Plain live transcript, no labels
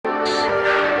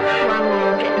One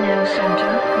will get near the centre,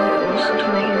 and it will sort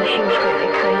of make a huge great big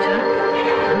crater,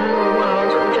 and then the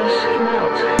world will just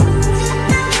melt.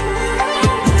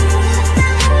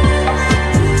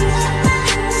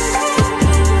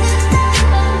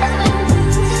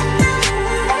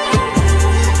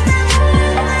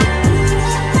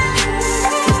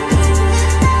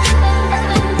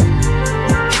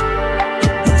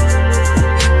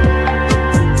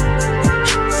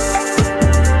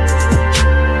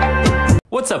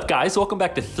 What's up, guys? Welcome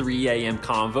back to 3 a.m.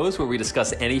 Convos, where we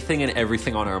discuss anything and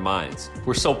everything on our minds.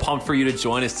 We're so pumped for you to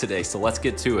join us today, so let's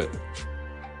get to it.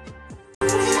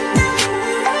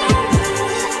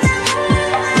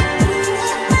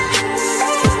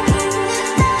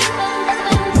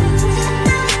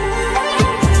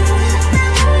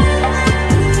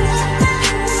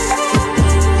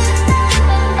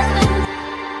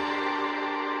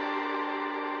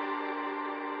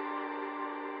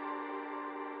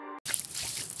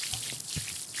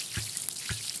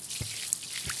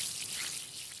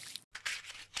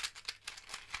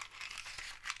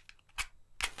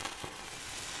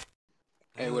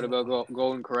 Hey, what about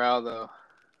Golden Corral, though?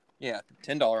 Yeah,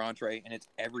 $10 entree, and it's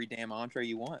every damn entree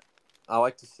you want. I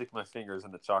like to stick my fingers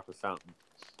in the chocolate fountain.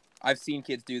 I've seen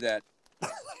kids do that.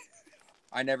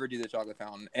 I never do the chocolate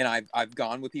fountain, and I've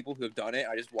gone with people who have done it.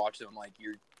 I just watch them. I'm like,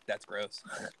 that's gross.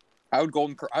 I would go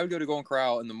to Golden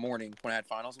Corral in the morning when I had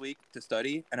finals week to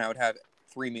study, and I would have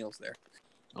 3 meals there.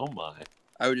 Oh my!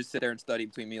 I would just sit there and study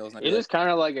between meals. And It is kind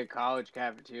of like a college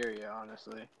cafeteria,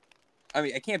 honestly. I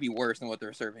mean, it can't be worse than what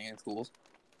they're serving in schools.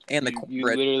 And the You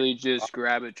bread. literally just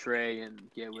grab a tray and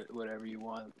get whatever you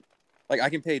want. Like, I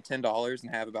can pay $10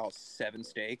 and have about 7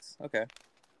 steaks. Okay.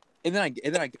 And then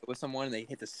I go with someone and they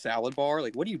hit the salad bar.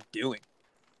 Like, what are you doing?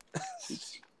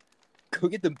 Go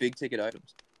get the big ticket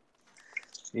items.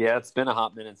 Yeah, it's been a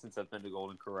hot minute since I've been to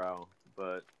Golden Corral,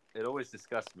 but it always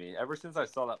disgusts me. Ever since I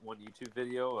saw that one YouTube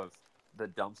video of the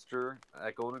dumpster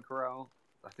at Golden Corral,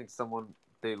 I think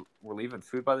they were leaving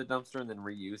food by the dumpster and then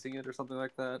reusing it or something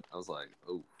like that. I was like,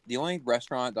 oh. The only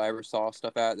restaurant that I ever saw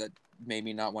stuff at that made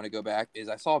me not want to go back is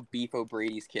I saw Beef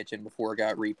O'Brady's Kitchen before it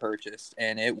got repurchased,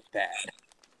 and it was bad.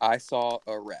 I saw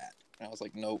a rat, and I was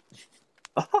like, nope.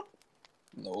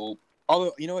 Nope.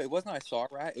 Although, it wasn't I saw a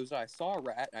rat. It was I saw a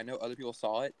rat, and I know other people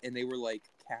saw it, and they were, like,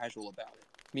 casual about it,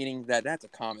 meaning that that's a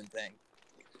common thing.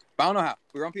 But I don't know how.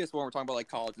 We were on PS4, and we're talking about, like,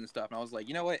 college and stuff, and I was like,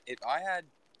 you know what? If I had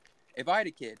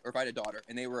a kid or if I had a daughter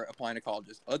and they were applying to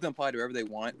colleges, let them apply to wherever they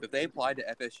want. But if they applied to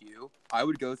FSU, I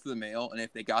would go through the mail, and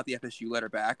if they got the FSU letter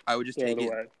back, I would just take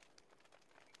it.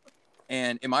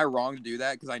 And am I wrong to do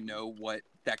that because I know what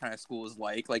that kind of school is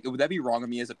like? Like, would that be wrong of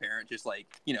me as a parent? Just like,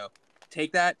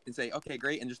 take that and say, okay,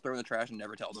 great, and just throw it in the trash and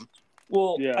never tell them.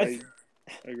 Well, yeah, I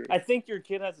agree. I think your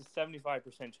kid has a 75%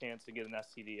 chance to get an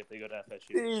STD if they go to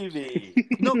FSU. Stevie.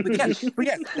 No, but yes,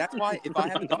 that's why if I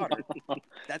have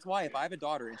a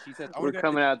daughter, and she says, We're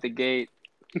coming out the gate.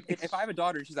 If I have a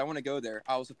daughter and she says, I want to go there,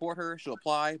 I will support her. She'll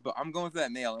apply, but I'm going for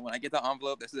that mail. And when I get the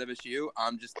envelope that says FSU,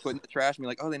 I'm just putting it in the trash and be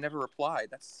like, oh, they never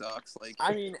replied. That sucks. Like,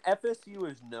 I mean, FSU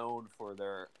is known for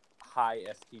their high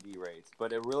STD rates,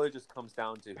 but it really just comes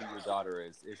down to who your daughter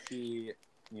is. Is she,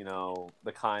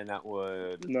 the kind that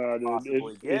would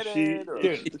possibly get it? Or...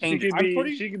 Dude,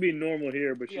 she could be normal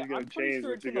here, but she's going to change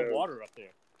sure when she in the goes. water up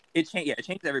there. It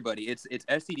changed everybody. It's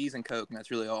STDs and Coke, and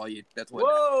that's really all you. That's what.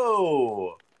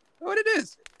 Whoa! What it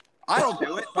is. I don't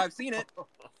do it, but I've seen it.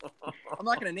 I'm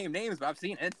not going to name names, but I've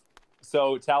seen it.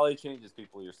 So tally changes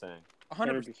people, you're saying?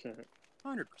 100%.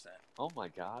 100%. Oh my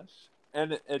gosh!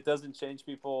 And it doesn't change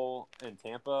people in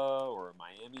Tampa or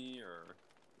Miami or.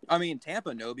 I mean,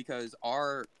 Tampa, no, because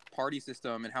our party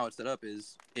system and how it's set up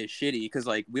is shitty. Because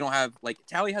we don't have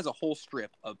Tally has a whole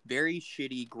strip of very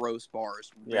shitty, gross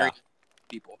bars. Very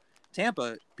people.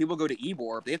 Tampa, people go to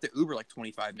Ybor, they have to Uber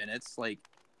 25 minutes.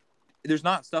 There's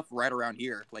not stuff right around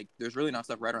here. There's really not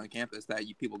stuff right around campus that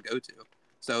people go to.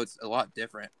 So it's a lot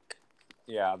different.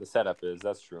 Yeah, the setup is.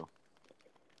 That's true.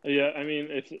 Yeah, I mean,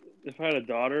 if I had a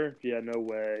daughter, yeah, no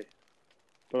way.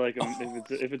 But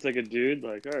if it's a dude,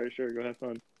 all right, sure, go have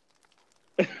fun.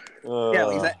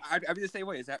 Yeah, I'd be the same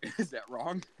way. Is that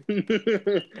wrong?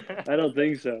 I don't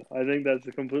think so. I think that's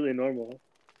completely normal.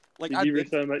 You give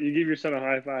your son a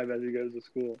high five as he goes to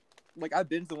school. I've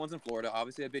been to the ones in Florida.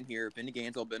 Obviously, I've been here, been to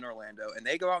Gainesville, been to Orlando, and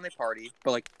they go out and they party.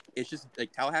 But it's just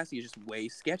Tallahassee is just way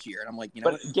sketchier. And I'm like,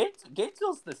 but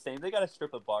Gainesville's the same. They got a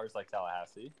strip of bars like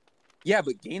Tallahassee. Yeah,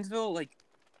 but Gainesville, I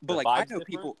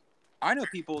know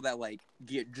people that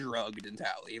get drugged in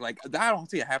Tally. I don't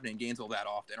see it happening in Gainesville that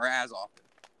often or as often.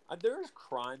 There is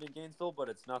crime in Gainesville, but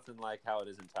it's nothing like how it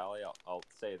is in Tally. I'll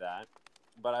say that.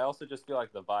 but I also just feel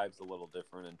like the vibe's a little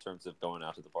different in terms of going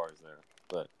out to the bars there.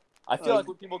 But I feel like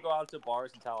when people go out to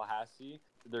bars in Tallahassee,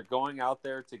 they're going out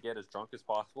there to get as drunk as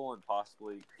possible and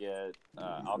possibly get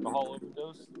alcohol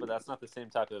overdose. But that's not the same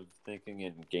type of thinking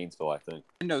in Gainesville, I think.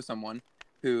 I know someone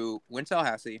who went to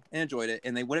Tallahassee and enjoyed it,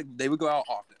 and they would go out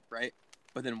often, right?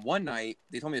 But then one night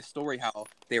they told me a story how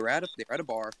they were at a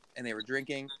bar and they were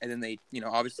drinking, and then they,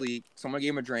 obviously someone gave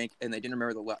them a drink and they didn't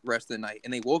remember the rest of the night,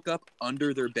 and they woke up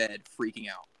under their bed freaking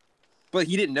out. But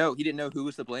he didn't know who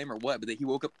was to blame or what, but he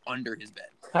woke up under his bed.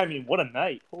 I mean, what a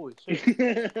night! Holy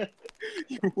shit!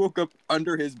 He woke up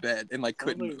under his bed and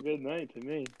couldn't Sounds like a move. good night to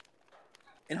me.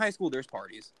 In high school, there's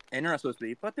parties, and they're not supposed to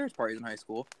be, but there's parties in high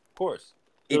school. Of course.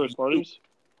 There was parties.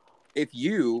 If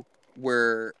you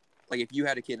were if you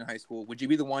had a kid in high school, would you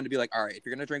be the one to be like, all right, if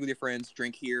you're gonna drink with your friends,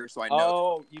 drink here, so I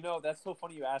know? Oh, that's so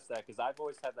funny you asked that, because I've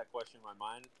always had that question in my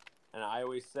mind, and I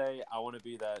always say I want to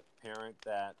be that parent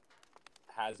that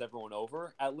has everyone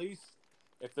over. At least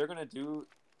if they're gonna do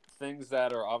things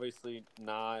that are obviously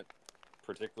not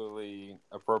particularly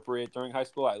appropriate during high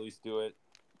school, I at least do it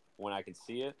when I can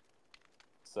see it.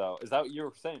 So is that what you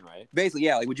were saying, right? Basically,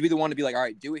 yeah. Would you be the one to be like, all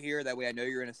right, do it here, that way I know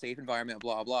you're in a safe environment,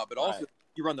 blah blah. But also, Right.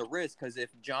 you run the risk because if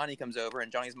Johnny comes over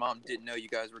and Johnny's mom didn't know you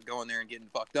guys were going there and getting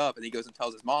fucked up, and he goes and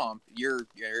tells his mom, you're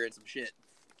in some shit.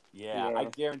 Yeah, Yeah. I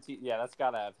guarantee. Yeah, that's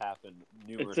gotta have happened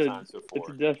numerous It's times before. It's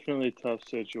a definitely tough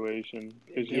situation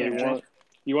because Yeah.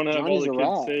 you want to have all Johnny's the a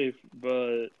kids rat. safe,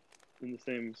 but in the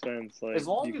same sense, As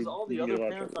long you as could- all the you could other get a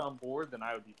lot parents better. are on board, then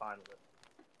I would be fine with it.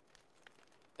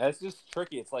 That's just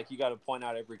tricky. It's like you got to point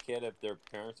out every kid if their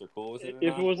parents are cool with it. Or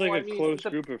If it not. was like Well, I a mean, close it's a-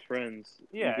 group of friends,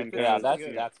 Yeah, you can if kinda- yeah,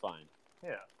 Yeah. that's fine.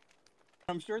 Yeah.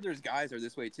 I'm sure there's guys that are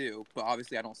this way too, but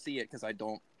obviously I don't see it because I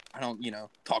don't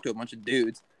talk to a bunch of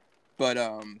dudes. But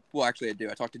well, actually I do.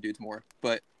 I talk to dudes more.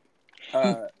 But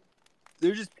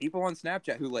there's just people on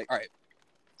Snapchat who all right.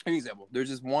 An example. There's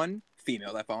this one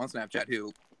female that I follow on Snapchat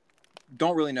who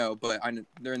don't really know, but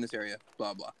they're in this area.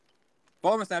 Blah blah.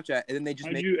 Follow them on Snapchat, and then they just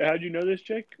How'd you know this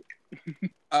chick?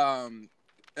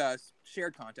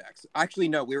 shared contacts. Actually,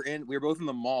 no, we were both in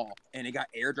the mall, and it got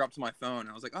airdropped to my phone. And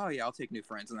I was like, oh yeah, I'll take new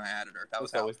friends, and then I added her. That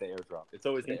was It's how. always the airdrop. It's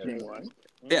always the Okay. airdrop.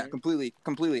 Yeah, completely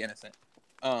innocent.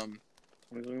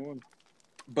 2021.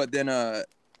 But then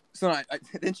so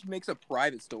then she makes a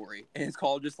private story, and it's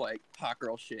called just hot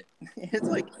girl shit. It's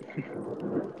like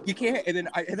you can't. And then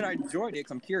I joined it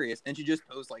because I'm curious, and she just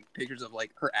posts pictures of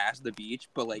her ass at the beach,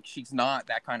 but she's not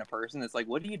that kind of person. It's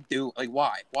what do you do?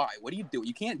 Why? What do you do?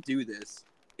 You can't do this,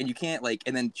 and you can't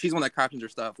and then she's one that captions her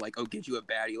stuff oh, get you a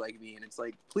baddie like me, and it's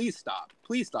please stop,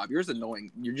 you're just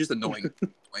annoying. You're just annoying.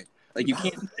 You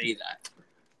can't say that.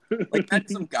 Imagine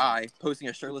some guy posting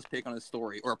a shirtless pic on his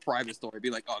story or a private story, be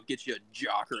like, "Oh, get you a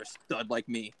jock or a stud like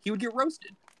me." He would get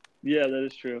roasted. Yeah, that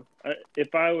is true.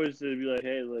 If I was to be like,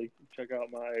 hey, check out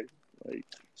my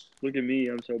look at me,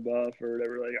 I'm so buff or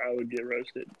whatever, I would get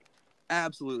roasted.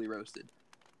 Absolutely roasted.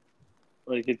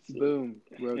 It's Boom.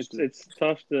 Roasted. it's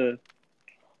tough to.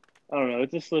 I don't know.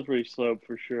 It's a slippery slope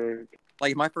for sure.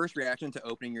 My first reaction to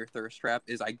opening your thirst trap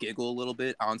is I giggle a little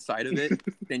bit on sight of it.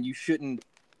 Then you shouldn't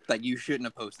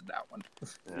have posted that one.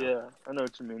 Yeah, I know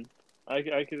what you mean. I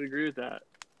could agree with that.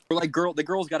 Or the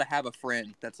girl's got to have a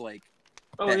friend that's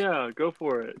Oh Hey. yeah, go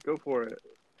for it. Go for it.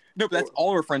 no, but that's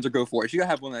all her friends are go for it. She gotta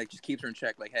have one that just keeps her in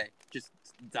check. Hey, just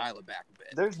dial it back a bit.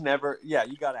 There's never. Yeah,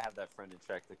 you got to have that friend in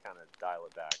check to kind of dial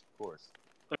it back. Of course.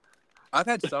 I've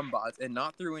had some bots, and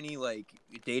not through any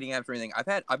dating apps or anything.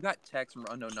 I've got texts from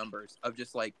unknown numbers of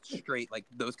just straight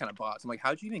those kind of bots. I'm like,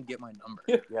 how'd you even get my number?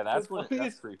 Yeah, that's The that's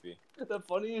funniest- creepy. The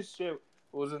funniest shit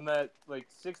was when that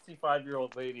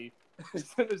 65-year-old lady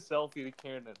sent a selfie to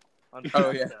Karen on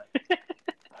Oh, yeah. Snapchat.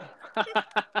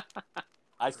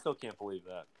 I still can't believe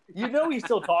that. You know he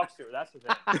still talks to her. That's the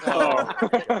thing.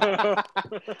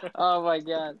 Oh my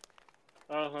god.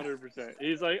 100%.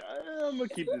 He's like, I'm gonna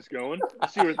keep this going.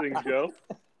 See where things go.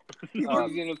 He's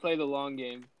gonna play the long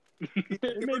game.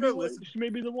 She may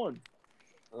be the one.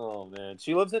 Oh man,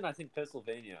 she lives in I think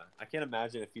Pennsylvania. I can't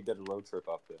imagine if he did a road trip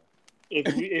up there.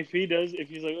 If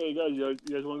he's like, hey guys, you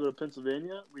guys want to go to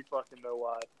Pennsylvania? We fucking know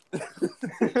why.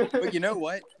 But you know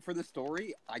what? For the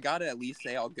story, I gotta at least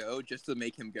say I'll go just to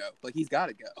make him go. He's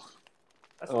gotta go.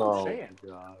 That's what I'm saying.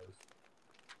 gosh.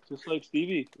 Just like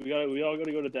Stevie, we all got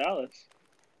to go to Dallas.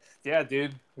 Yeah,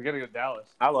 dude. We gotta go to Dallas.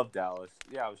 I love Dallas.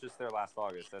 Yeah, I was just there last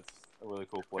August. That's a really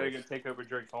cool Gotta place. go take over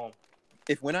Drake's home.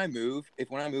 If when I move I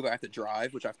have to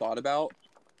drive, which I've thought about,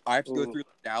 I have to go Ooh. through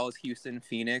Dallas, Houston,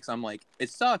 Phoenix. I'm like, it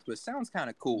sucks, but it sounds kind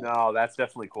of cool. No, that's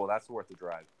definitely cool. That's worth the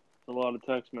drive. A lot of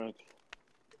Tex-Mex.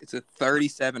 It's a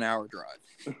 37-hour drive.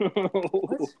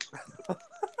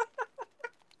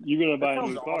 You're gonna buy a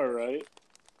sounds new car, right?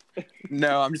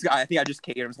 No, I think I just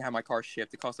catered. I'm just gonna have my car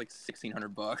shipped. It costs like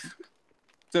 $1,600.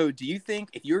 So, do you think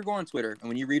if you were going on Twitter and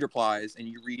when you read replies and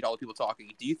you read all the people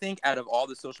talking, do you think out of all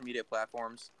the social media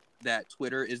platforms that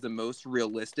Twitter is the most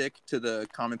realistic to the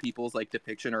common people's like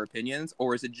depiction or opinions,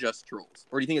 or is it just trolls,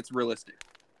 or do you think it's realistic?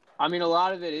 I mean, a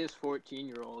lot of it is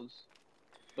 14-year-olds,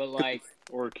 but like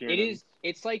Or it Canon. is.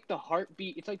 It's like the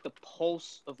heartbeat. It's like the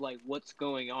pulse of like what's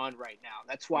going on right now.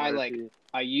 That's why like RP.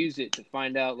 I use it to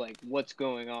find out like what's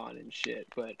going on and shit.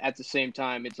 But at the same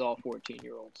time, it's all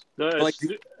 14-year-olds. No, Like-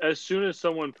 as soon as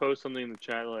someone posts something in the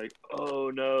chat, like, oh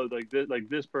no, like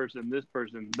this person,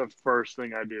 the first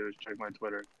thing I do is check my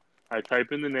Twitter. I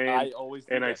type in the name I always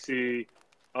do and I that too. see,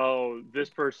 oh, this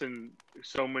person,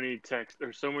 so many texts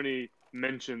or so many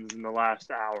mentions in the last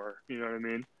hour. You know what I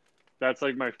mean? That's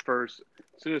like my first.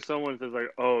 As soon as someone says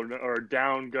like, oh, no, or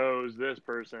down goes this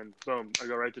person, boom, I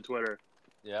go right to Twitter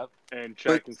Yep. and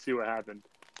check and see what happened.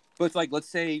 But it's like let's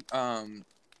say LeBron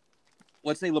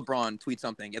tweets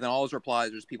something and then all his replies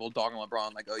are just people dogging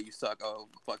LeBron like, oh, you suck, oh,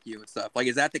 fuck you and stuff. Like,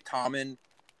 is that the common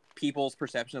people's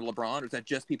perception of LeBron, or is that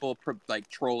just people like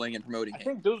trolling and promoting I him?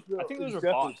 think those It's are definitely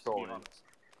bots. To be trolling.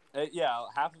 honest. Yeah,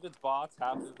 half of it's bots,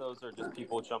 half of those are just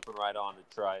people jumping right on to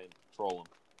try and troll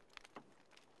them.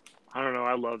 I don't know.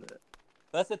 I love it.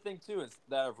 That's the thing too, is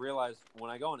that I've realized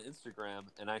when I go on Instagram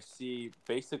and I see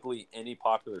basically any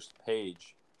popular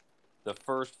page, the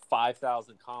first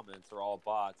 5,000 comments are all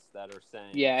bots that are saying,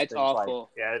 Yeah, it's things like,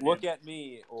 awful. Yeah, look at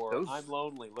me, or Those- I'm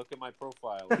lonely, look at my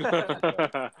profile.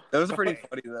 Those are pretty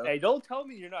funny though. Hey, don't tell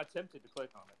me you're not tempted to click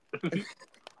on it.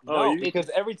 No, you- because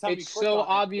every time It's you click so on it,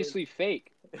 obviously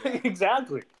fake.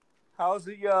 Exactly. how's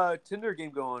the Tinder game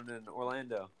going in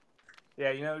Orlando?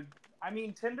 Yeah, you know, I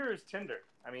mean, Tinder is Tinder.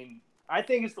 I mean, I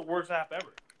think it's the worst app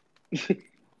ever.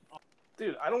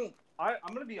 Dude, I'm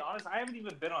gonna be honest. I haven't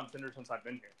even been on Tinder since I've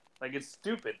been here. Like, it's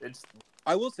stupid. It's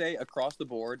I will say across the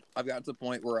board, I've gotten to the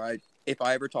point where if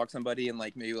I ever talk to somebody in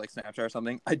like maybe like Snapchat or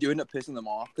something, I do end up pissing them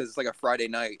off because it's like a Friday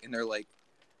night and they're like,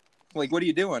 what are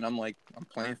you doing? I'm like, I'm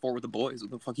playing Four with the boys.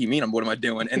 What the fuck you mean? What am I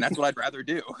doing? And that's what I'd rather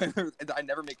do. I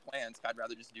never make plans. I'd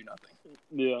rather just do nothing.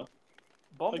 Yeah.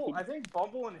 Bumble. I think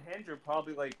Bumble and Hinge are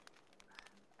probably like.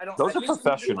 Those I are think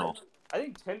professional. I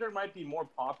think Tinder might be more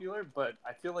popular, but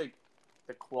I feel like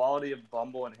the quality of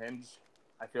Bumble and Hinge,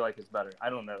 I feel like is better. I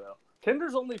don't know though.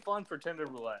 Tinder's only fun for Tinder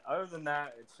roulette. Other than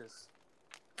that, it's just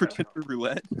For I don't know. Tinder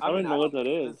roulette, I don't know what that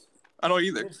is. I don't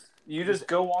either. You just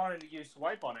go on and you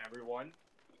swipe on everyone.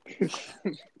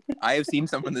 I have seen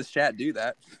someone in this chat do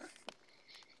that.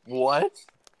 What?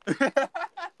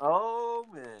 Oh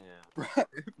man.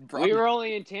 We were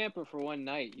only in Tampa for one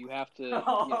night. You have to.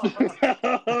 Oh,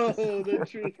 the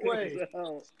truth Wait. comes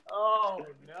out. Oh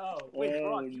no! Wait, Oh,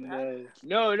 Brock, you had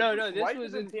no. No. This Swiped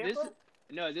was in in this. Tampa?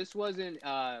 No, this wasn't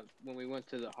when we went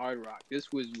to the Hard Rock.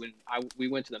 This was when we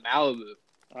went to the Malibu.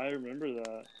 I remember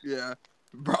that. Yeah,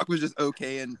 Brock was just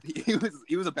okay, and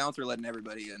he was a bouncer letting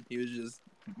everybody in. He was just,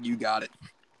 you got it.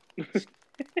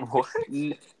 What?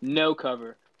 No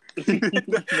cover. Not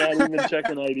even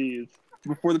checking IDs.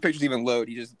 Before the pictures even load,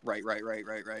 he just right.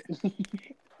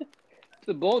 It's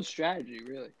a bold strategy,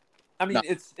 really. I mean, No.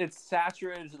 it's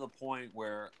saturated to the point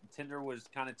where Tinder was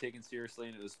kind of taken seriously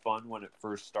and it was fun when it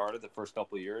first started, the first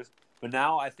couple of years. But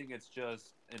now I think it's just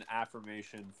an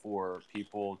affirmation for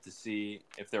people to see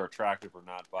if they're attractive or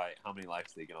not by how many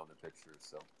likes they get on their pictures.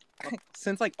 So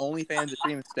Since like OnlyFans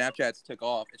and even Snapchats took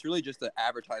off, it's really just an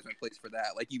advertisement place for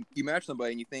that. Like you match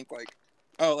somebody and you think like,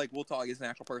 oh, like we'll talk. He's an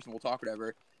actual person. We'll talk,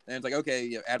 whatever. And it's like, okay,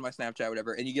 you know, add my Snapchat,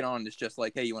 whatever. And you get on, and it's just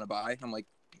like, hey, you want to buy? I'm like,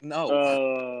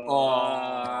 no.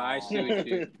 I see what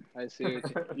you.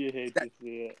 You hate to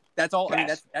see it. That's all. I mean,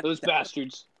 that's Those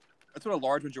bastards. that's what a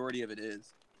large majority of it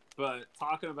is. But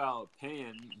talking about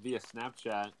paying via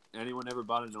Snapchat, anyone ever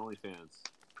bought an OnlyFans?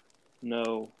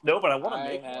 No. no, but I want to I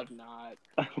make have one. not.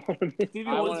 Stevie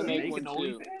I wants wanna to make an one, too.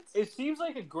 OnlyFans? It seems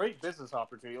like a great business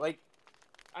opportunity. Like,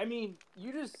 I mean,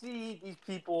 you just see these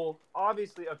people.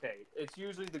 Obviously, okay, it's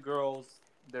usually the girls.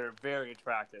 They're very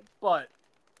attractive, but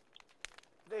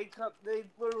they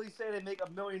literally say they make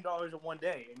 $1 million in one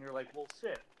day, and you're like, well,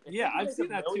 shit. If Yeah, you I've make seen $1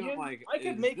 that too. million, I'm like, I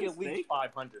could is make this at least fake?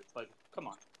 500. Like, come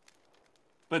on.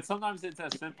 But sometimes it's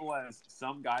as simple as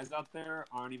some guys out there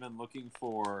aren't even looking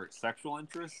for sexual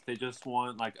interest. They just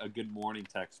want like a good morning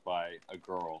text by a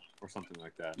girl or something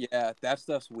like that. Yeah, that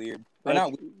stuff's weird. Or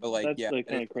not weird, but like, that's yeah, like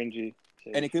kind of cringy.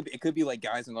 and it could be like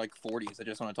guys in like 40s that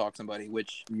just want to talk to somebody,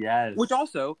 which Yes.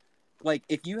 also, like,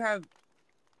 if you have,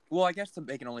 well, I guess to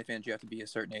make an OnlyFans you have to be a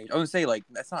certain age. I was gonna say like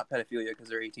that's not pedophilia because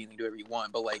they're 18, they can do whatever you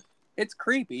want, but like it's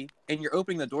creepy, and you're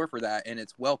opening the door for that, and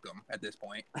it's welcome at this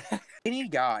point. Any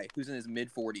guy who's in his mid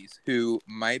 40s who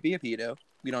might be a pedo,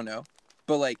 we don't know,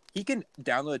 But like he can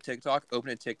download a TikTok,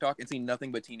 open a TikTok, and see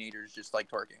nothing but teenagers just like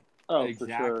twerking. Oh,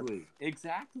 exactly.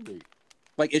 Exactly.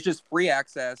 Like it's just free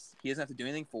access. He doesn't have to do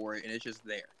anything for it, and it's just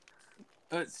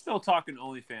there. Still talking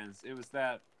OnlyFans. It was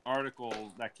that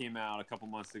article that came out a couple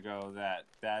months ago that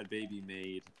Bad Baby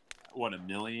made $1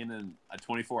 million in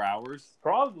 24 hours.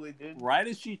 Probably, dude. Right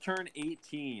as she turned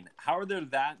 18. How are there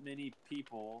that many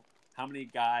people? How many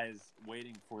guys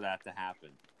waiting for that to happen?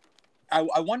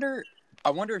 I wonder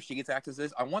if she gets access to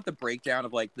this. I want the breakdown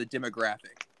of like the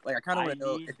demographic. Like I kind of want to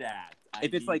know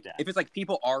if it's like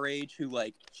people our age who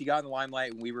like she got in the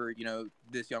limelight when we were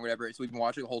this young, whatever. So we've been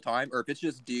watching the whole time, or if it's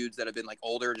just dudes that have been like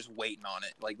older, just waiting on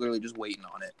it, like literally just waiting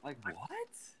on it. Like what?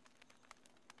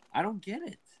 I don't get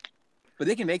it. But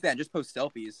they can make that and just post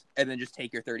selfies and then just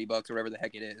take your $30 or whatever the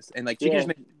heck it is, and like she can just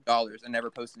make $dollars and never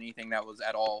post anything that was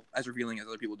at all as revealing as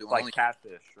other people do. Like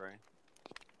catfish, right?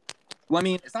 Well, I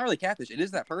mean, it's not really catfish. It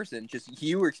is that person. Just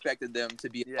you expected them to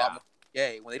be a lot more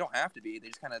gay when they don't have to be. They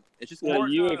just kind of. It's just. Yeah,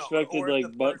 you expected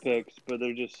like butt pics, but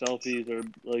they're just selfies or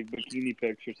like bikini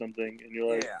pics or something, and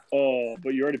you're like, oh,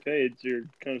 but you already paid, so you're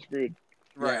kind of screwed.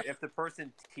 Right. Yeah. If the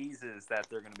person teases that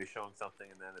they're going to be showing something,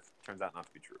 and then it turns out not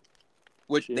to be true.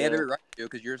 Which they have every right to do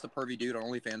because you're just a pervy dude on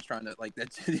OnlyFans trying to like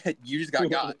that. You just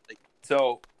got. Like,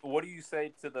 so, what do you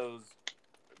say to those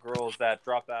girls that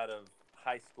drop out of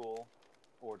high school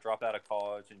or drop out of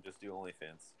college and just do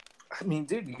OnlyFans? I mean,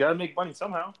 dude, you gotta make money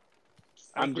somehow.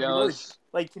 I'm jealous.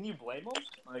 Like, can you blame them?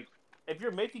 Like, if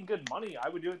you're making good money, I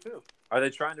would do it too. Are they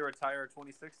trying to retire at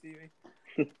 26,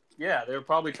 Stevie? Yeah, they're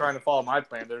probably trying to follow my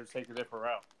plan. They're just taking a different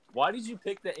route. Why did you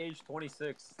pick the age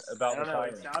 26 about I don't know.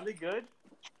 retiring? It sounded good,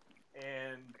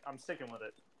 and I'm sticking with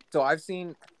it. So I've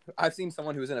seen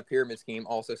someone who's in a pyramid scheme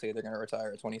also say they're going to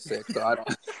retire at 26. So I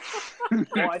don't.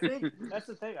 Well, I think that's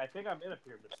the thing. I think I'm in a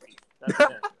pyramid scheme. That's the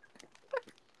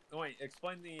thing. Wait,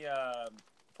 explain the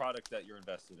product that you're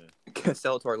invested in.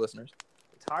 Sell it to our listeners.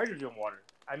 It's hydrogen water.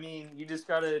 I mean, you just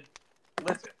gotta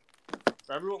listen.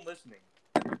 For everyone listening,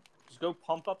 just go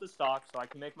pump up the stock so I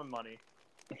can make my money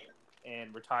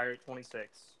and retire at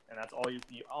 26. And that's all you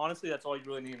honestly, that's all you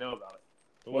really need to know about it.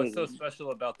 But what's so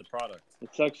special about the product? It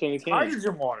sucks in the can.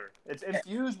 Hydrogen water. It's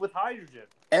infused with hydrogen.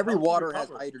 Every Helps water you has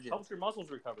recover. hydrogen. Helps your muscles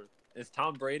recover. Is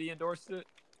Tom Brady endorsed it?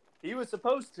 He was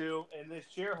supposed to, and this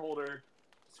shareholder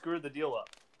screwed the deal up.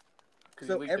 'Cause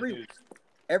he So leaked the news.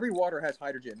 every water has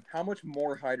hydrogen. How much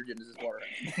more hydrogen does this water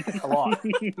have? A lot.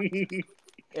 It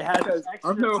has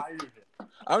extra hydrogen.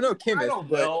 I'm no chemist, I don't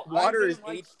but know. water I is didn't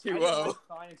like H2O.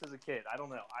 science as a kid. I don't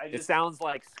know. It sounds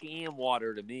like scam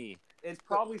water to me. It's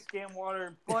probably scam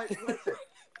water, but listen,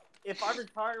 if I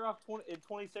retire off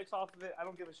 26 off of it, I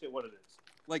don't give a shit what it is.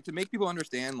 Like, to make people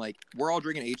understand, like, we're all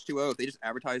drinking H2O. If they just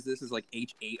advertise this as, like,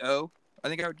 H8O, I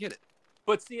think I would get it.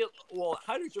 But see, well,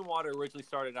 hydrogen water originally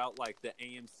started out like the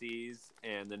AMCs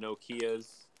and the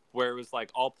Nokias, where it was,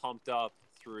 like, all pumped up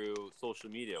through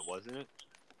social media, wasn't it?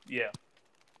 Yeah.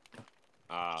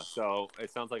 So it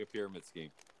sounds like a pyramid scheme.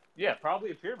 Yeah,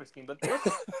 probably a pyramid scheme, but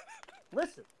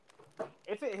listen.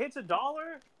 If it hits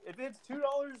 $1, if it's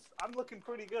 $2, I'm looking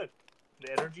pretty good.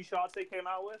 The energy shots they came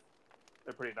out with,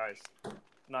 they're pretty nice.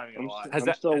 Not even gonna lie.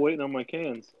 I'm still waiting on my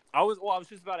cans. I was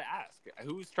just about to ask,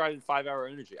 who's tried 5-hour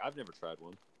energy? I've never tried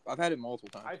one. I've had it multiple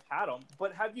times. I've had them,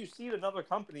 but have you seen another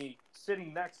company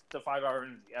sitting next to 5-hour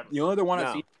energy ever? The only other one I've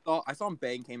No. seen, I saw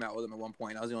Bang came out with them at one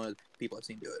point. I was the only people I've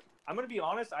seen do it. I'm gonna be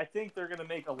honest. I think they're gonna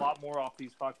make a lot more off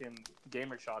these fucking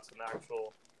gamer shots than the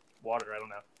actual water. I don't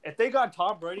know. If they got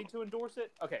Tom Brady to endorse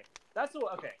it, okay,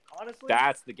 okay. Honestly,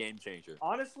 That's the game changer.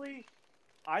 honestly,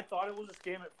 I thought it was a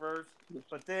scam at first,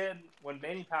 but then when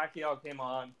Manny Pacquiao came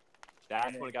on, That's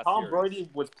and when it got Tom serious. Brady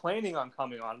was planning on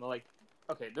coming on, I'm like,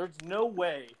 okay, there's no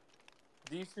way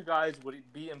these two guys would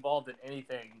be involved in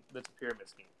anything that's a pyramid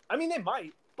scheme. I mean, they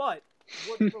might, but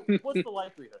what's the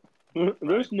likelihood?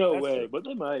 There's no That's way, true. but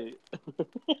they might.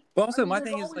 But also, I mean, my there's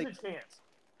thing is, always like, a chance.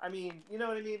 I mean, you know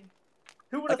what I mean?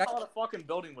 Who would have Like, thought a fucking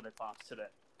building would have collapsed today?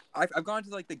 I've gone to,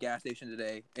 like, the gas station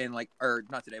today, and, like, or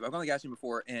not today, but I've gone to the gas station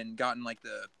before and gotten, like,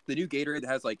 the new Gatorade that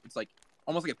has, like, it's, like,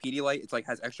 almost like a Pedialyte. It's, like,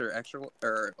 has extra,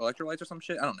 or electrolytes or some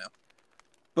shit. I don't know.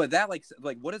 But that, like,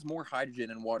 what does more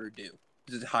hydrogen and water do?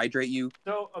 Does it hydrate you?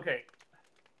 So, okay.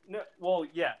 No, well,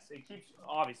 yes, it keeps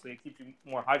you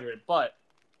more hydrated, but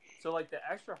so like the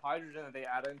extra hydrogen that they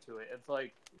add into it, it's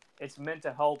like it's meant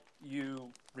to help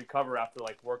you recover after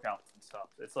like workouts and stuff.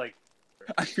 It's like,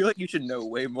 I feel like you should know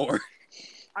way more.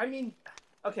 I mean,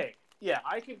 okay, yeah,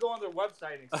 I could go on their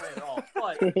website and explain it all,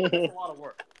 but it's a lot of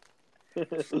work.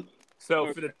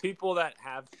 So for the people that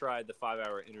have tried the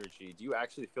 5-hour energy, do you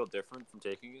actually feel different from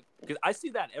taking it? Because I see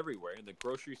that everywhere in the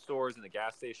grocery stores and the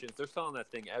gas stations. They're selling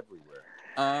that thing everywhere.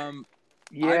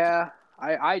 Yeah,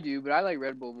 I do, but I like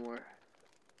Red Bull more.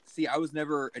 See, I was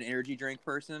never an energy drink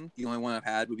person. The only one I've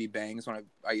had would be Bangs when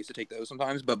I used to take those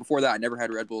sometimes. But before that, I never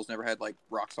had Red Bulls, never had like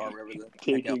Rockstar, whatever the heck else.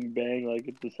 Taking Bang like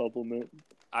it's a supplement.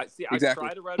 I Exactly.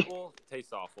 tried a Red Bull. It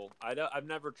tastes awful. I've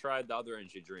never tried the other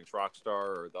energy drinks, Rockstar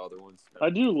or the other ones. I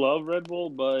do love Red Bull,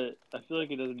 but I feel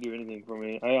like it doesn't do anything for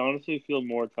me. I honestly feel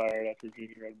more tired after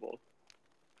drinking Red Bull.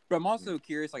 But I'm also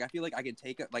curious. Like, I feel like I can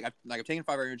take it. Like, I've taken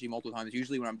 5 Hour Energy multiple times.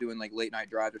 Usually when I'm doing like late night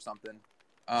drives or something.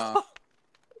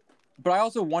 But I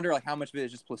also wonder like how much of it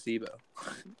is just placebo.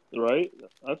 Right?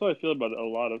 That's what I feel about a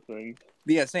lot of things.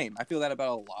 Yeah, same. I feel that about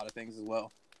a lot of things as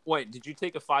well. Wait, did you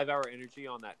take a 5 Hour Energy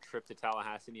on that trip to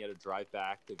Tallahassee and you had to drive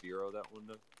back to Vero that one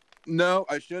day? No,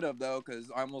 I should have though,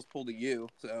 because I almost pulled a U.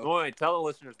 So, Wait, tell the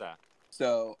listeners that.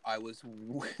 so I was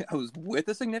with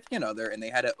a significant other, and they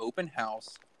had an open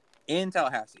house in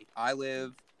Tallahassee. I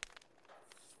live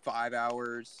 5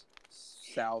 hours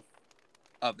south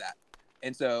of that,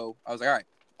 and so I was like, all right.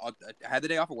 I had the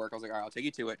day off of work. I was like, all right, I'll take you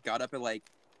to it. Got up at like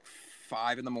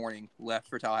 5 a.m, left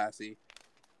for Tallahassee.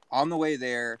 On the way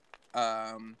there,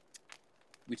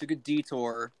 we took a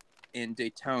detour in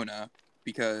Daytona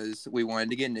because we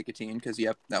wanted to get nicotine because,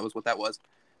 yep, that was what that was.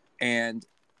 And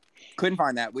couldn't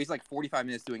find that. Wasted like 45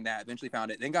 minutes doing that. Eventually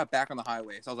found it. Then got back on the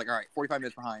highway. So I was like, all right, 45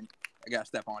 minutes behind. I got to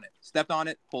step on it. Stepped on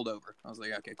it, pulled over. I was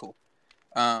like, okay, cool.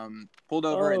 Pulled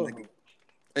over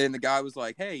and the guy was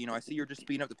like, hey, you know, I see you're just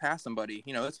speeding up to pass somebody.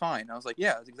 You know, that's fine. I was like,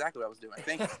 yeah, that's exactly what I was doing.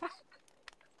 Thank you.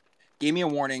 Gave me a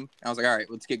warning. I was like, all right,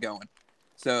 let's get going.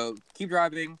 So keep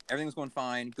driving. Everything was going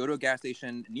fine. Go to a gas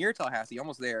station near Tallahassee,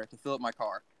 almost there, to fill up my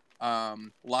car.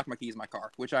 Lock my keys in my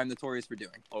car, which I'm notorious for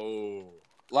doing. Oh.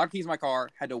 Locked keys in my car.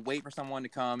 Had to wait for someone to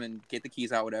come and get the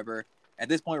keys out, whatever. At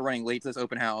this point, we're running late to this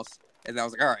open house. And I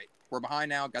was like, all right, we're behind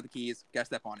now. Got the keys. Got to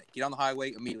step on it. Get on the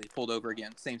highway. Immediately pulled over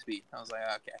again. Same speed. I was like,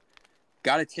 okay.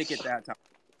 Got a ticket that time.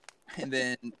 And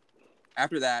then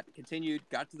after that, continued,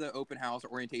 got to the open house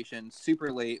orientation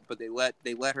super late, but they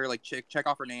let her like check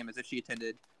off her name as if she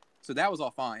attended. So that was all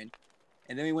fine.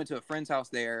 And then we went to a friend's house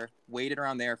there, waited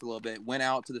around there for a little bit, went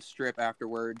out to the strip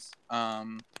afterwards.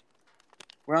 Went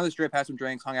on the strip, had some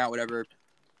drinks, hung out, whatever.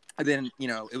 And then, you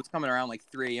know, it was coming around like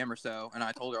 3 a.m. or so, and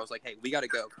I told her, I was like, hey, we got to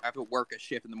go. I have to work a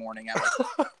shift in the morning.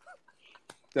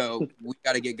 So we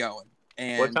got to get going.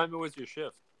 And what time was your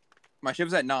shift? My shift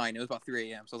was at 9. It was about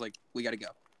 3 a.m. So I was like, we got to go.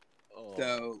 Oh.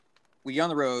 So we get on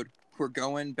the road. We're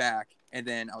going back. And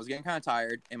then I was getting kind of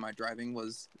tired, and my driving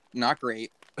was not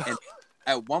great. And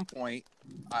at one point,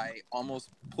 I almost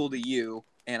pulled a U,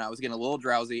 and I was getting a little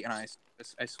drowsy, and I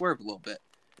swerved a little bit.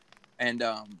 And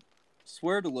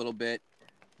swerved a little bit.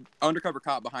 Undercover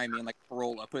cop behind me in like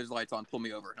Corolla put his lights on, pulled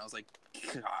me over. And I was like,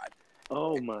 God.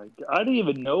 Oh, my God. I didn't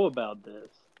even know about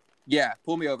this. Yeah,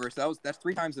 pulled me over. So that's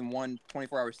 3 times in one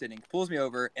 24-hour sitting. Pulls me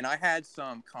over, and I had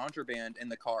some contraband in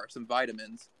the car, some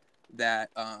vitamins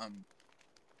that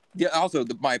yeah. Also,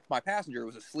 my passenger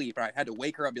was asleep, and I had to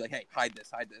wake her up, and be like, "Hey, hide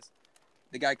this."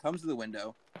 The guy comes to the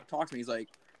window, talks to me. He's like,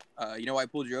 "You know why I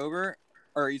pulled you over?"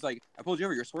 Or he's like, "I pulled you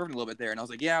over. You're swerving a little bit there." And I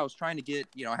was like, "Yeah, I was trying to get,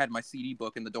 you know, I had my CD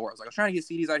book in the door. I was like, I was trying to get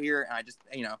CDs out here, and I just,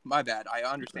 you know, my bad. I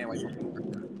understand why."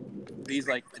 He's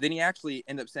like, then he actually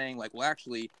ended up saying like, "Well,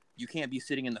 actually, you can't be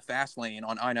sitting in the fast lane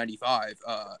on I-95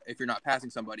 if you're not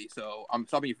passing somebody. So I'm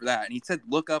stopping you for that." And he said,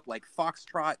 look up like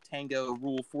Foxtrot Tango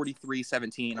Rule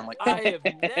 4317. I'm like, I have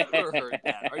never heard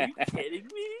that. Are you kidding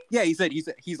me? yeah. He's like,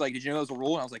 did you know there's a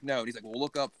rule? And I was like, no. And he's like, well,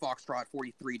 look up Foxtrot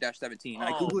 43-17. And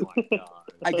I Oh Googled my god.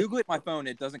 I Googled it on my phone.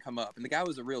 It doesn't come up. And the guy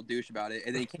was a real douche about it.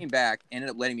 And then he came back and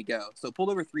ended up letting me go. So pulled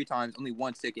over 3 times, only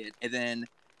 1 ticket. And then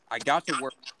I got to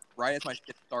work right as my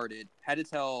shift started. Had to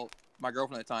tell my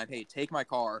girlfriend at the time, hey, take my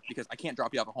car because I can't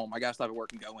drop you off at home. I gotta stop at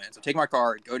work and go in. So take my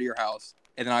car, go to your house,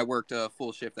 and then I worked a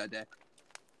full shift that day.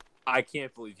 I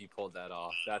can't believe you pulled that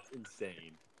off. That's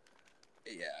insane.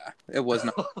 Yeah, it was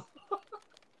not.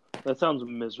 That sounds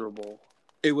miserable.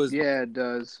 It was. Yeah, it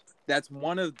does. That's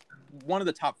one of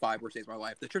the top 5 worst days of my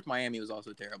life. The trip to Miami was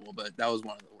also terrible, but that was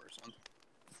one of the worst ones.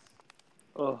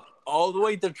 Oh, All the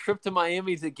way the trip to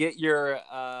Miami to get your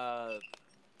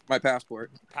My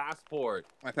passport. passport.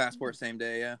 Same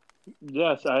day. Yeah.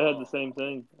 yes, I had the same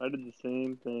thing. I did the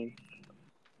same thing.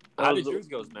 How did yours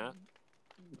go, Matt?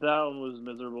 That one was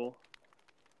miserable.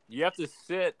 You have to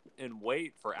sit and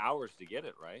wait for hours to get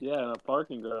it, right? Yeah, in a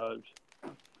parking garage.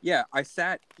 Yeah,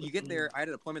 you get there, I had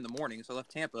an appointment in the morning, so I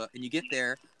left Tampa, and you get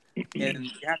there, and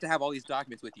you have to have all these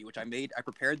documents with you, which I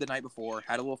prepared the night before,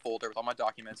 had a little folder with all my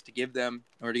documents to give them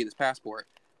in order to get this passport.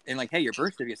 And like, hey, your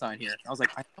birth certificate signed here. I was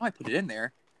like, I know I put it in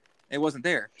there. It wasn't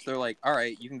there. So they're like, all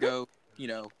right, you can go, you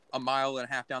know, a mile and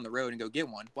a half down the road and go get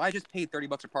one. Well, I just paid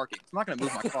 $30 for parking. So I'm not going to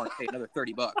move my car and pay another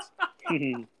 $30. So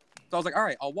I was like, all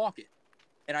right, I'll walk it.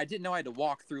 and I didn't know I had to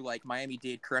walk through like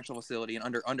Miami-Dade Correctional Facility and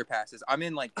under underpasses. I'm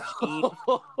in like jeans.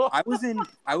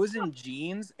 I was in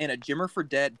jeans and a Jimmer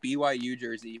Fredette BYU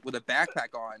jersey with a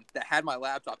backpack on that had my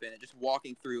laptop in it, just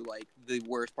walking through like the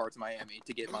worst parts of Miami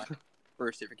to get my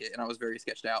birth certificate, and I was very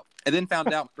sketched out. And then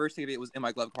found out my birth certificate was in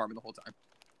my glove compartment the whole time.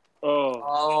 Oh,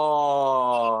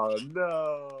 Oh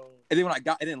no! And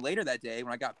then later that day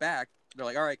when I got back, they're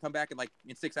like, "All right, come back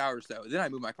in 6 hours." So then I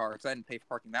moved my car because I didn't pay for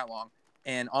parking that long.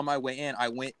 And on my way in, I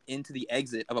went into the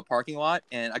exit of a parking lot,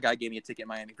 and a guy gave me a ticket in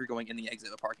Miami for going in the exit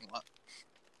of a parking lot.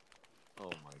 Oh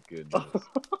my goodness!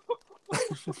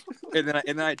 And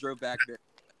then I drove back there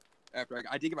after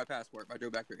I did get my passport, but I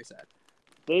drove back very sad.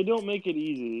 they don't make it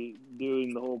easy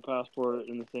doing the whole passport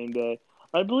in the same day.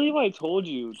 I believe I told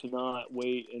you to not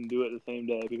wait and do it the same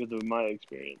day because of my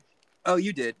experience. Oh,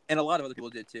 you did, and a lot of other people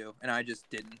did too, and I just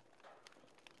didn't.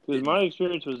 Because my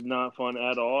experience was not fun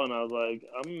at all, and I was like,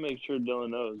 I'm gonna make sure Dylan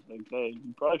knows. Like, hey,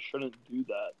 you probably shouldn't do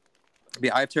that.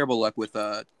 Yeah, I have terrible luck with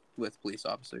police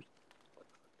officers.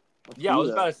 Yeah, I was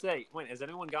Do about that. to say. Wait, has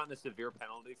anyone gotten a severe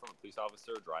penalty from a police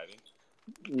officer driving?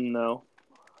 No,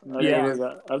 Yeah.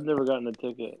 I've never gotten a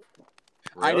ticket.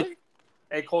 I Really? did-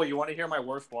 Hey, Cole, you want to hear my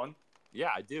worst one? Yeah,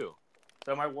 I do.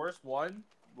 So my worst one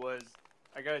was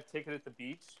I got a ticket at the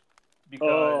beach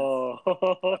because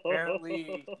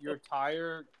apparently your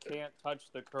tire can't touch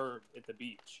the curb at the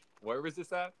beach. Where was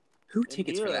this at? Who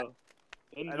tickets for that?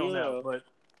 I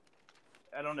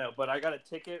don't know, but I got a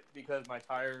ticket because my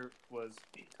tire was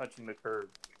touching the curb.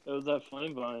 It was that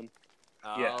flame vine.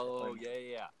 Yeah. Oh,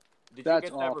 yeah. Did That's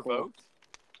you get that awful. revoked?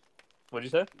 What'd you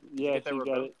say? Yeah, get that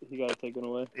revoked? he got it taken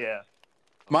away. Yeah.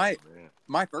 My Oh, man.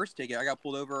 my first ticket, I got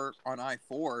pulled over on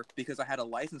I-4 because I had a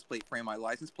license plate frame on my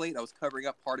license plate that was covering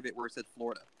up part of it where it said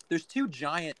Florida. There's two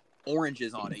giant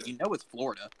oranges on it. You know it's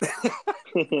Florida.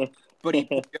 But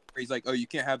he's like, "Oh, you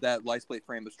can't have that license plate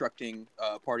frame obstructing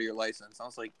part of your license." I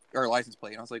was like, or license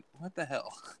plate. And I was like, "What the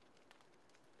hell?"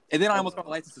 And then I almost got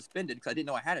my license suspended because I didn't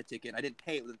know I had a ticket and I didn't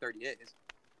pay it within 30 days.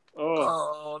 Oh,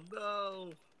 Oh no!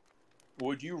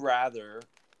 Would you rather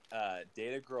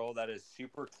date a girl that is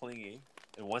super clingy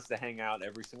and wants to hang out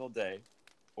every single day,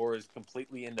 or is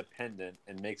completely independent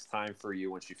and makes time for you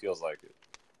when she feels like it?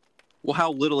 Well,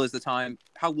 how little is the time?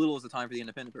 How little is the time for the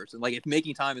independent person? Like, if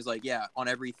making time is like, yeah, on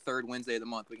every third Wednesday of the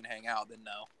month we can hang out, then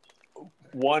no.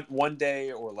 One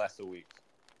day or less a week.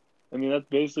 I mean, that's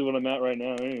basically what I'm at right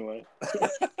now anyway.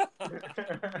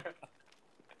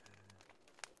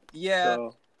 Yeah,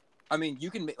 So, I mean,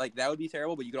 you can like that would be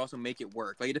terrible, but you could also make it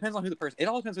work. Like, it depends on who the person. It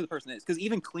all depends who the person is. Because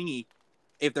even clingy,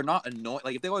 if they're not annoying,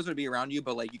 like if they always want to be around you,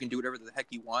 but like you can do whatever the heck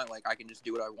you want, like I can just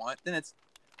do what I want, then it's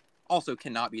also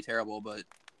cannot be terrible. But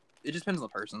it just depends on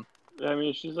the person. I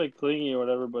mean, she's like clingy or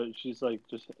whatever, but she's like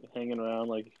just hanging around,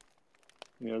 like,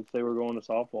 you know, say we're going to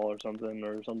softball or something, and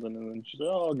then she's like,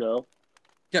 "Oh, I'll go."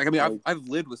 Yeah, I mean, Like- I've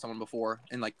lived with someone before,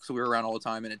 and like so we were around all the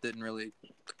time, and it didn't really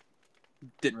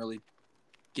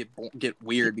get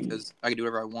weird because I could do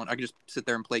whatever I want. I could just sit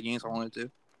there and play games if I wanted to.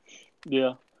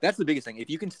 Yeah, That's the biggest thing. If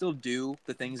you can still do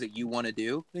the things that you want to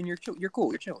do, then you're cool.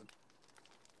 You're chilling.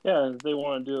 yeah. If they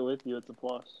want to do it with you, it's a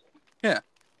plus.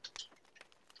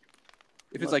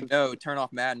 If it's like, no, turn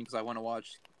off Madden because I want to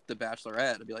watch The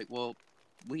Bachelorette, I'd be like, well,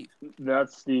 leave.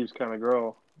 That's Steve's kind of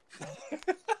girl.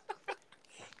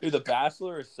 Dude, The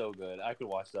Bachelor is so good. I could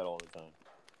watch that all the time.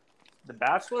 The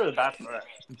Bachelor or The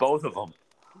Bachelorette? Both of them.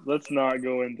 Let's not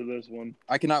go into this one.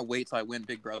 I cannot wait till I win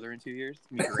Big Brother in 2 years.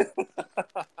 It's gonna be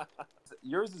great.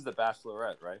 Yours is The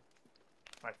Bachelorette, right?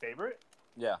 My favorite?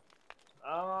 Yeah.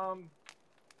 Well,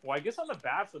 I guess on The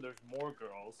Bachelor there's more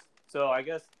girls, so I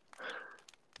guess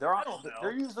I don't know.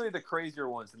 They're usually the crazier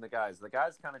ones than the guys. The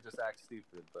guys kind of just act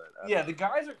stupid, but yeah, the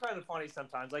guys are kind of funny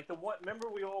sometimes. Like the one, remember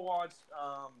we all watched.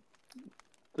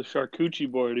 The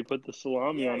charcuterie board. He put the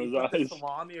salami on he his put the eyes.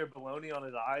 salami or bologna on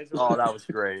his eyes. Or Oh, that was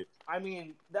great. I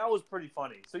mean, that was pretty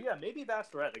funny. So yeah, maybe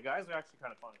Bachelorette. The guys are actually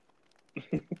kind of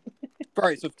funny. All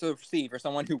right, so Steve, for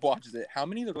someone who watches it, how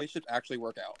many of the relationships actually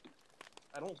work out?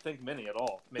 I don't think many at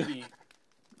all. Maybe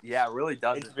Yeah, it really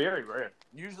doesn't. it's very rare.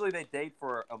 Usually they date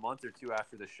for a month or two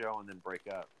after the show and then break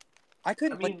up. I I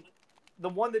couldn't. mean, the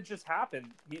one that just happened,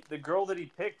 the girl that he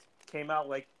picked came out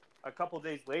like a couple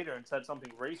days later and said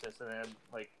something racist, and then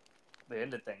like they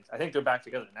ended things. I think they're back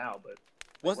together now, but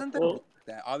wasn't there Well-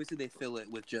 that? Obviously, they fill it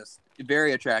with just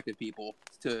very attractive people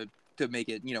to make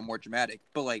it more dramatic.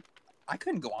 But like, I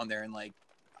couldn't go on there and like,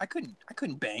 I couldn't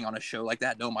bang on a show like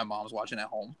that. No, my mom's watching at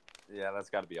home. Yeah, that's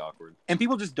got to be awkward. And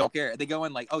people just don't care. They go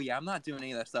in like, oh yeah, I'm not doing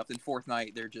any of that stuff. Then fourth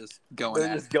night, they're just going They're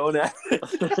at just going at it.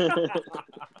 it.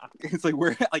 It's like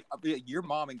we're like your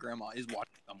mom and grandma is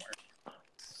watching somewhere.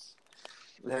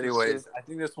 Anyways, I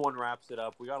think this one wraps it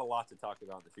up. We got a lot to talk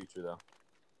about in the future, though.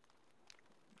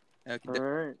 Okay, All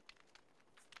right.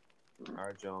 All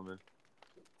right, gentlemen.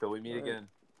 Till we meet All right. again.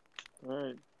 All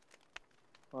right.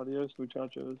 Adios,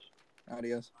 muchachos.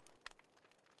 adios.